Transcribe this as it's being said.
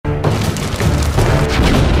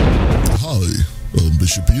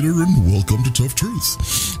Bishop Peter, and welcome to Tough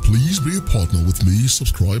Truth. Please be a partner with me.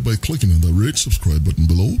 Subscribe by clicking on the red subscribe button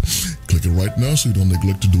below. Click it right now so you don't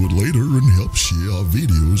neglect to do it later, and help share our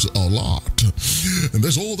videos a lot. And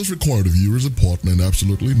that's all that's required of you as a partner, and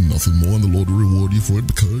absolutely nothing more, and the Lord will reward you for it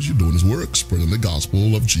because you're doing His work, spreading the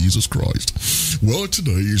gospel of Jesus Christ. Well,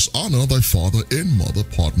 today is Honor Thy Father and Mother,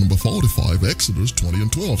 part number 45, Exodus 20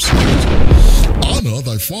 and 12 says, Honor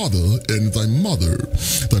thy father and thy mother,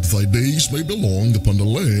 that thy days may be long upon the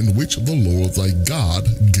land which the Lord thy God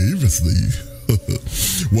giveth thee.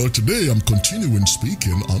 Well, today I'm continuing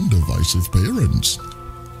speaking on divisive parents.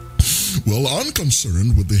 Well,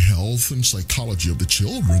 unconcerned with the health and psychology of the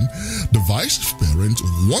children, divisive parents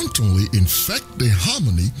wantonly infect the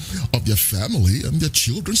harmony of their family and their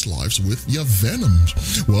children's lives with their venoms,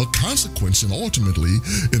 while consequencing ultimately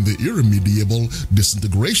in the irremediable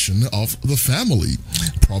disintegration of the family.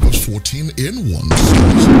 Proverbs 14 and 1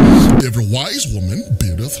 says, Every wise woman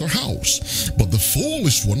buildeth her house, but the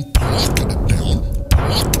foolish one plucketh it down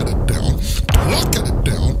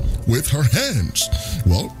with her hands.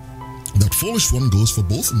 Well, that foolish one goes for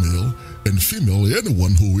both male and female,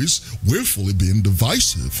 anyone who is willfully being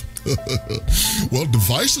divisive. Well,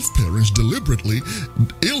 divisive parents deliberately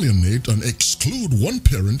alienate and exclude one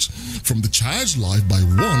parent from the child's life by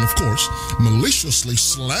one, of course, maliciously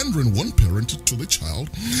slandering one parent to the child.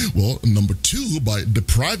 Well, number two, by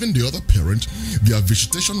depriving the other parent their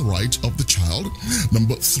visitation rights of the child.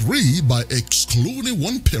 Number three, by excluding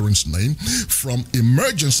one parent's name from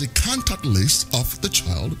emergency contact list of the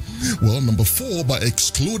child. Well, number four, by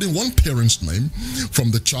excluding one parent's name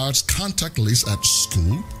from the child's contact list at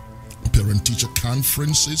school, parent-teacher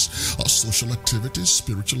conferences, social activities,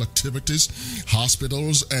 spiritual activities,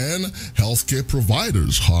 hospitals, and healthcare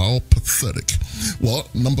providers. How pathetic. Well,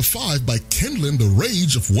 number five, by kindling the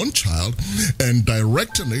rage of one child and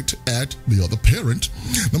directing it at the other parent.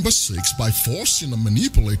 Number six, by forcing or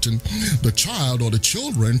manipulating the child or the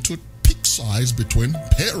children to pick sides between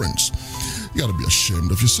parents. You gotta be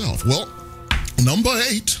ashamed of yourself. Well, Number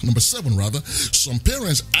seven, some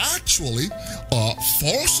parents actually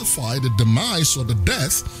falsify the demise or the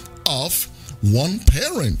death of one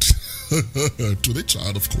parent to the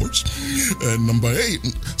child, of course. And number eight,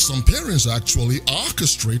 some parents actually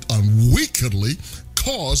orchestrate and wickedly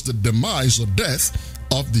cause the demise or death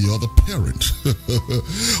of the other parent.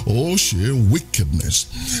 Oh, sheer wickedness.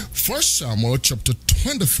 1 Samuel chapter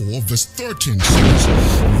 24 verse 13 says,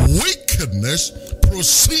 Wickedness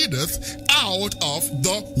proceedeth out of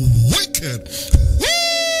the wicked.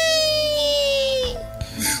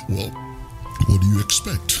 Well, what do you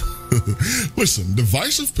expect? Listen,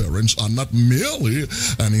 divisive parents are not merely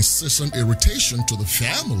an incessant irritation to the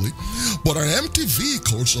family, but are empty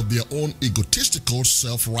vehicles of their own egotistical,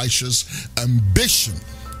 self-righteous ambition.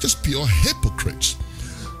 Just pure hypocrites.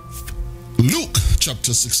 Luke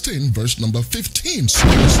chapter 16 verse number 15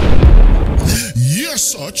 says, Ye are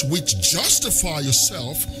such which justify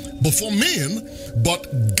yourself before men, but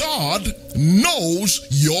God knows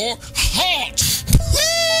your heart.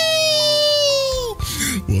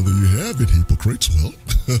 Well, there you have it, hypocrites. Well,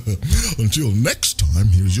 until next time,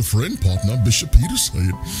 here's your friend, partner, Bishop Peter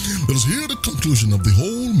saying, let us hear the conclusion of the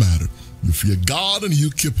whole matter. You fear God and you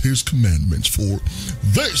keep His commandments, for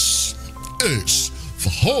this is the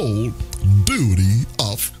whole duty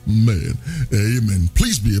of man. Amen.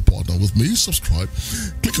 Please be a partner with me. Subscribe.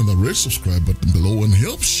 Click on the red subscribe button below and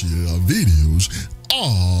help share our videos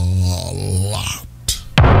a lot.